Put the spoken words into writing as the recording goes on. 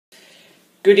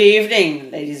Good evening,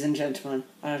 ladies and gentlemen.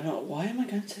 I don't know, why am I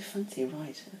going so fancy?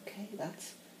 Right, okay,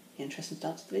 that's the interesting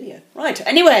start to the video. Right,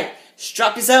 anyway,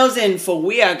 strap yourselves in, for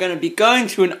we are going to be going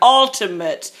through an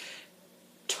ultimate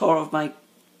tour of my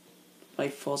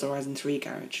Forza Horizon 3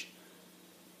 garage.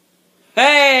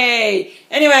 Hey!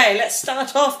 Anyway, let's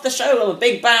start off the show with a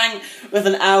big bang with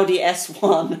an Audi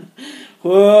S1.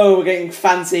 Whoa, we're getting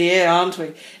fancy here, aren't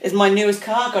we? It's my newest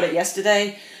car, got it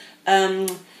yesterday.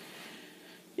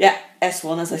 Yeah,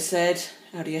 S1 as I said,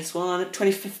 Audi S1,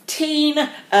 2015.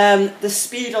 The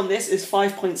speed on this is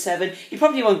 5.7. You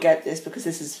probably won't get this because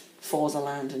this is Forza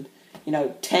land and,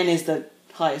 10 is the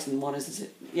highest and 1 is,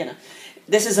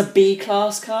 This is a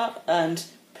B-class car and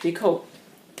pretty cool.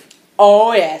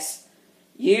 Oh yes,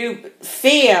 you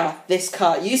fear this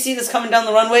car. You see this coming down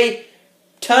the runway,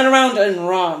 turn around and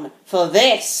run, for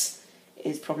this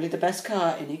is probably the best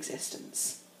car in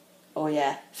existence. Oh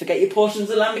yeah, forget your Porsches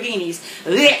and Lamborghinis.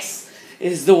 This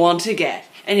is the one to get.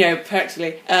 Anyway,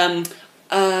 practically,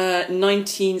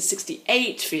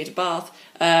 1968 Fiat Bath.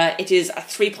 It is a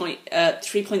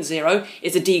 3.0.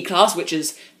 It's a D class, which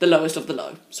is the lowest of the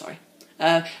low. Sorry,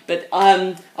 but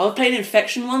I was playing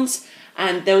Infection once,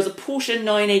 and there was a Porsche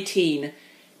 918.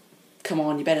 Come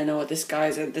on, you better know what this guy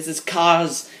is. This is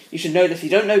cars. You should know that. If you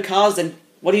don't know cars, then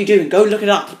what are you doing? Go look it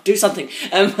up. Do something.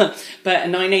 But a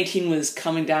 918 was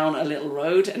coming down a little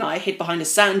road, and I hit behind a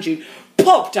sand dune,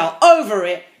 popped out over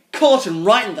it, caught him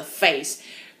right in the face.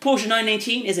 Porsche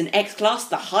 918 is an X class,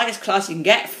 the highest class you can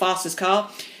get, fastest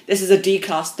car. This is a D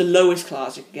class, the lowest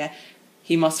class you can get.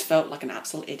 He must have felt like an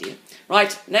absolute idiot.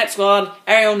 Right, next one.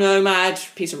 Aerial Nomad,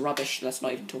 piece of rubbish. Let's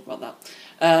not even talk about that.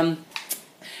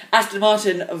 Aston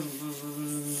Martin,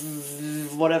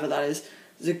 whatever that is,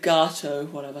 Zagato,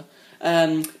 whatever.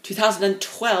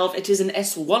 2012, it is an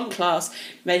S1 class,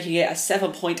 making it a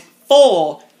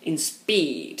 7.4 in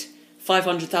speed.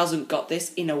 500,000 got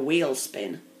this in a wheel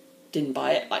spin. Didn't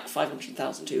buy it, like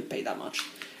 500,000 to pay that much.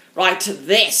 Right,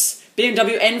 this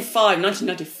BMW N5,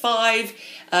 1995,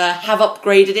 have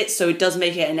upgraded it, so it does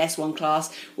make it an S1 class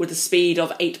with a speed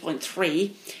of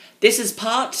 8.3. This is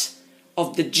part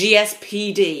of the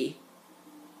GSPD.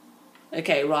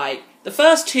 Okay, right. The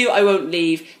first two I won't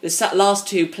leave. The last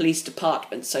two police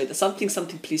departments. So the something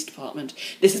police department.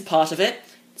 This is part of it.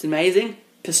 It's amazing.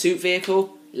 Pursuit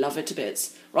vehicle. Love it to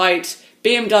bits. Right.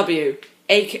 BMW.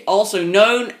 Also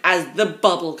known as the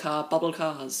bubble car. Bubble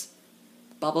cars.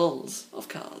 Bubbles of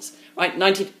cars. Right.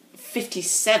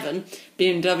 1957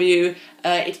 BMW.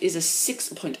 It is a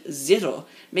 6.0.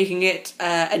 Making it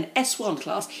an S1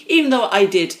 class. Even though I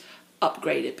did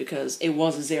upgrade it because it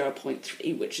was a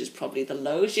 0.3, which is probably the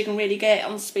lowest you can really get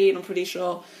on speed, I'm pretty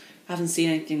sure. I haven't seen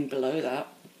anything below that.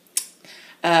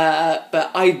 But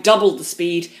I doubled the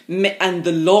speed, and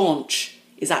the launch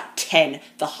is at 10,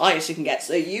 the highest you can get.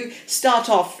 So you start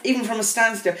off, even from a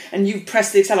standstill, and you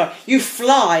press the accelerator, you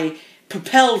fly,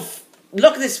 propelled.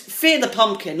 Look at this, fear the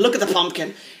pumpkin, look at the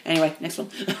pumpkin. Anyway, next one.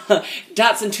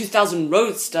 Datsun 2000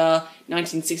 Roadster,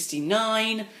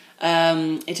 1969.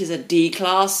 It is a D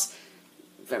class.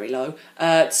 Very low.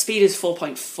 Speed is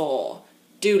 4.4.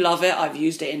 Do love it. I've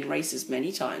used it in races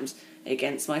many times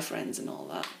against my friends and all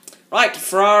that. Right,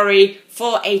 Ferrari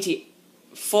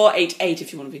 488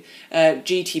 if you want to be.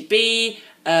 GTB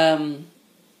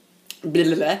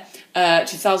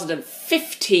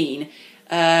 2015.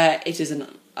 It is an.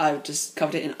 I've just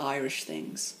covered it in Irish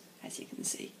things, as you can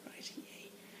see. Right,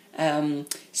 yay.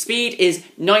 Speed is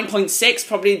 9.6.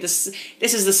 Probably this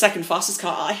is the second fastest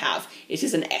car I have. It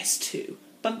is an S2.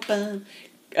 Bum, bum.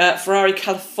 Ferrari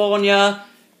California.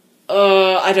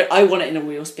 I want it in a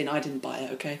wheel spin. I didn't buy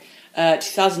it. Okay.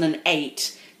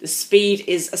 2008. The speed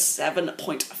is a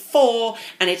 7.4,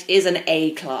 and it is an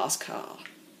A class car.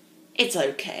 It's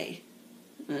okay.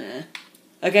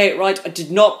 Okay, right. I did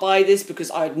not buy this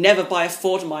because I would never buy a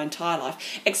Ford in my entire life,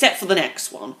 except for the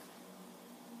next one.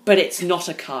 But it's not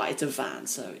a car. It's a van,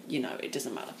 so it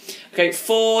doesn't matter. Okay,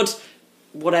 Ford.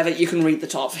 Whatever, you can read the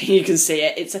top, you can see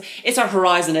it. It's a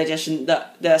Horizon edition,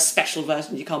 the special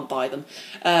version, you can't buy them.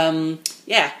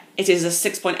 Yeah, it is a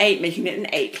 6.8, making it an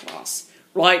A class.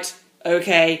 Right,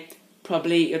 okay,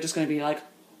 probably you're just going to be like,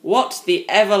 what the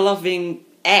ever-loving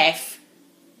F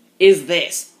is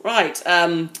this? Right,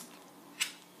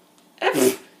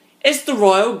 it's the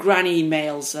Royal Granny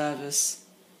Mail Service.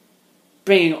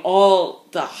 Bringing all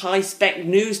the high-spec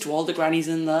news to all the grannies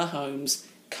in their homes.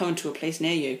 Coming to a place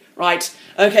near you. Right,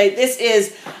 okay, this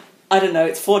is, I don't know,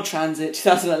 it's Ford Transit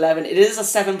 2011. It is a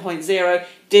 7.0.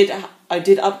 I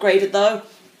did upgrade it though,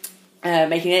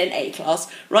 making it an A class.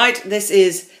 Right, this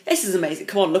is amazing.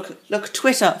 Come on, look,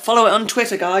 Twitter. Follow it on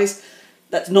Twitter, guys.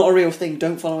 That's not a real thing.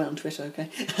 Don't follow it on Twitter, okay?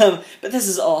 But this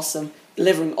is awesome.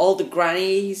 delivering all the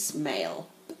granny's mail.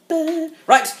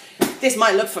 Right, this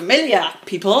might look familiar,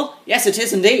 people. Yes, it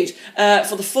is indeed.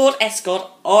 For the Ford Escort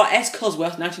RS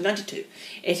Cosworth 1992.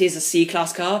 It is a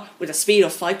C-Class car with a speed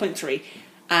of 5.3.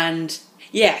 And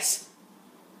yes,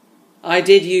 I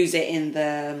did use it in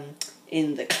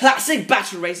the classic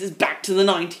battle races back to the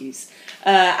 90s.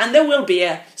 And there will be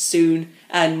soon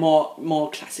and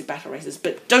more classic battle races.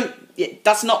 But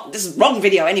this is wrong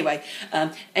video anyway.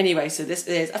 Anyway, so this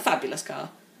is a fabulous car.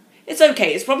 It's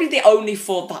okay. It's probably the only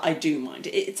Ford that I do mind.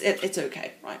 It's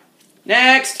okay. Right.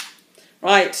 Next.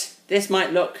 Right. This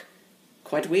might look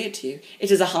quite weird to you. It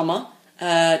is a Hummer,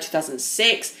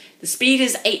 2006. The speed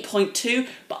is 8.2,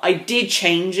 but I did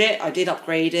change it. I did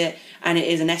upgrade it, and it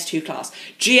is an S2 class.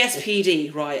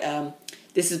 GSPD. Right.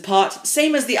 This is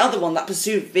same as the other one, that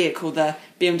pursuit vehicle, the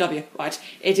BMW. Right.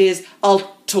 It is.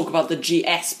 I'll talk about the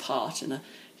GS part, and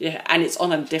it's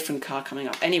on a different car coming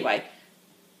up. Anyway.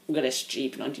 We've got this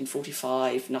Jeep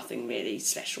 1945, nothing really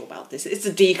special about this. It's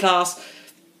a D-Class,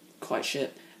 quite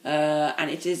shit, and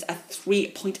it is a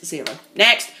 3.0.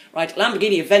 Next, right,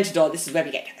 Lamborghini Aventador, this is where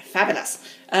we get fabulous.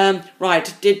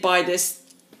 Right, did buy this,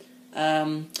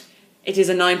 it is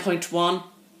a 9.1,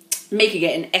 making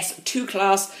it an S2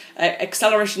 class,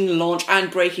 acceleration, launch, and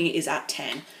braking is at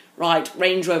 10. Right,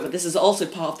 Range Rover, this is also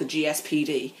part of the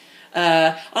GSPD.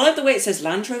 I like the way it says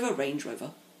Land Rover, Range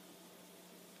Rover.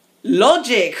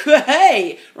 Logic!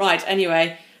 Hey! Right,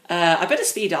 anyway, I better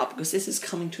speed up because this is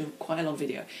coming to quite a long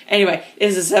video. Anyway, it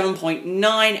is a 7.9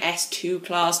 S2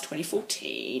 class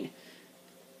 2014.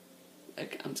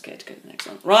 Okay, I'm scared to go to the next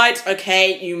one. Right,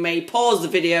 okay, you may pause the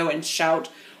video and shout,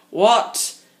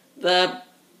 what the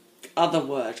other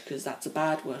word, because that's a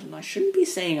bad word and I shouldn't be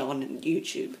saying it on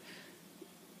YouTube.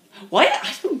 Why?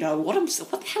 I don't know. What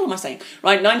the hell am I saying?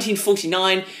 Right,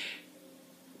 1949...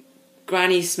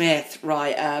 Granny Smith,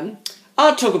 right,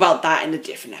 I'll talk about that in a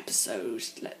different episode,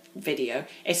 video.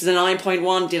 It is a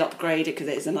 9.1, did upgrade it because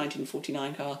it is a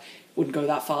 1949 car, wouldn't go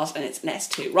that fast, and it's an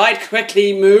S2. Right,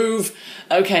 quickly move.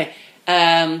 Okay,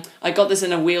 I got this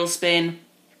in a wheel spin,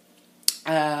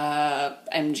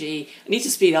 MG. I need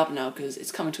to speed up now because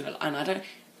it's coming to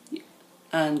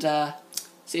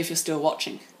see if you're still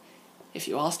watching. If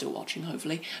you are still watching,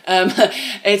 hopefully.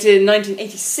 It's in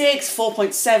 1986,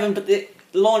 4.7, but the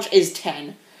launch is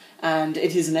 10, and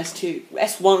it is an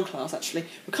S1 class, actually.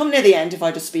 We're coming near the end if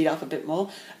I just speed up a bit more.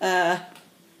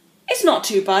 It's not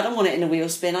too bad. I want it in a wheel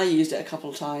spin. I used it a couple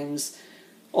of times.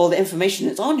 All the information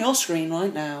is on your screen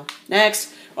right now.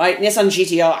 Next, right, Nissan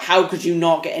GTR. How could you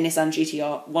not get a Nissan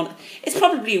GTR? It's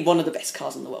probably one of the best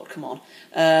cars in the world, come on.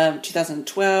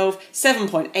 2012,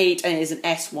 7.8, and it is an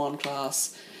S1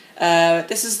 class.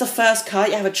 This is the first car.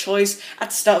 You have a choice.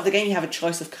 At the start of the game, you have a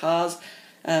choice of cars.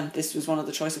 This was one of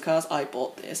the choice of cars. I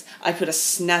bought this. I put a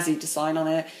snazzy design on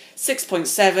it.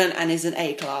 6.7 and is an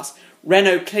A class.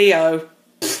 Renault Clio.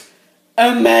 Pfft,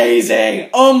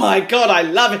 amazing! Oh my god, I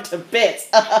love it to bits.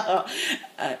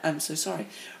 I'm so sorry.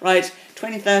 Right,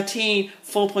 2013,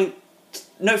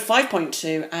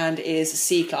 5.2 and is a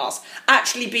C class.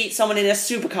 Actually beat someone in a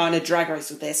supercar in a drag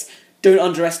race with this. Don't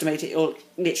underestimate it. It'll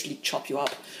literally chop you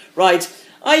up. Right,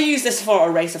 I used this for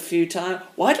a race a few times.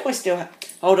 Why do I still have...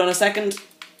 Hold on a second.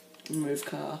 Move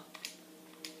car.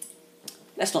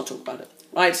 Let's not talk about it.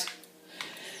 Right.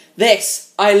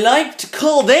 This. I like to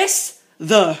call this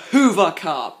the Hoover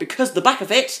car because the back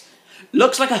of it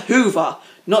looks like a Hoover.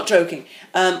 Not joking.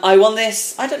 I won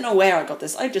this. I don't know where I got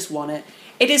this. I just won it.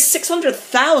 It is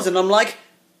 600,000. I'm like,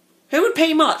 who would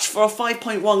pay much for a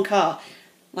 5.1 car?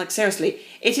 Like, seriously.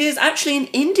 It is actually an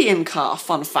Indian car,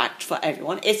 fun fact for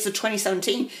everyone. It's the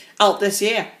 2017, out this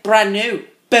year. Brand new.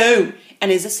 Boom.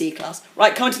 And is a C-class.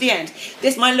 Right, coming to the end.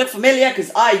 This might look familiar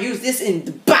because I used this in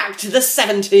the back to the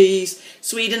 70s.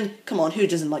 Sweden. Come on, who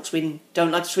doesn't like Sweden? Don't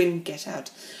like Sweden? Get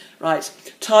out. Right.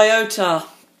 Toyota.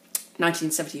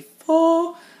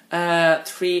 1974.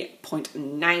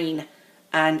 3.9.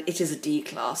 And it is a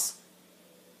D-class.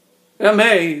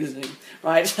 Amazing.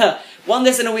 Right. Won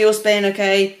this in a wheel spin,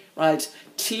 okay? Right.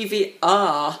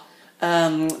 TVR.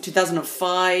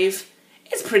 2005.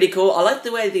 It's pretty cool. I like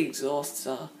the way the exhausts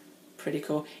are. Pretty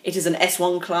cool. It is an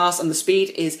S1 class and the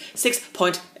speed is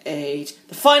 6.8.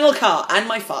 The final car and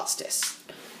my fastest.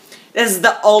 This is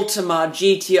the Ultima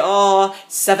GTR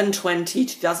 720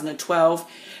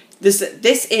 2012.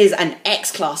 This is an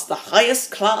X class, the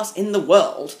highest class in the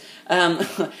world.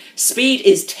 Speed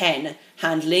is 10.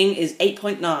 Handling is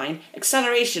 8.9.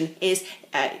 Acceleration is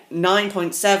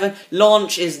 9.7.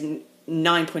 Launch is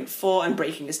 9.4 and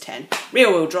braking is 10.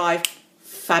 Rear wheel drive.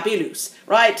 Fabulous.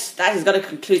 Right, that is going to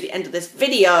conclude the end of this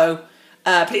video.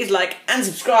 Please like and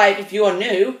subscribe if you are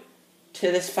new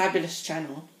to this fabulous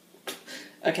channel.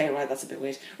 Okay, right, that's a bit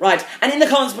weird. Right, and in the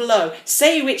comments below,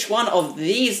 say which one of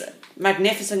these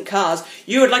magnificent cars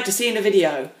you would like to see in a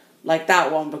video. Like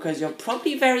that one, because you're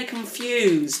probably very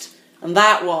confused. And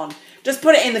that one. Just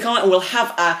put it in the comment and we'll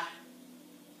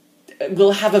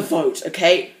have a vote,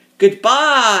 okay?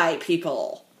 Goodbye,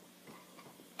 people.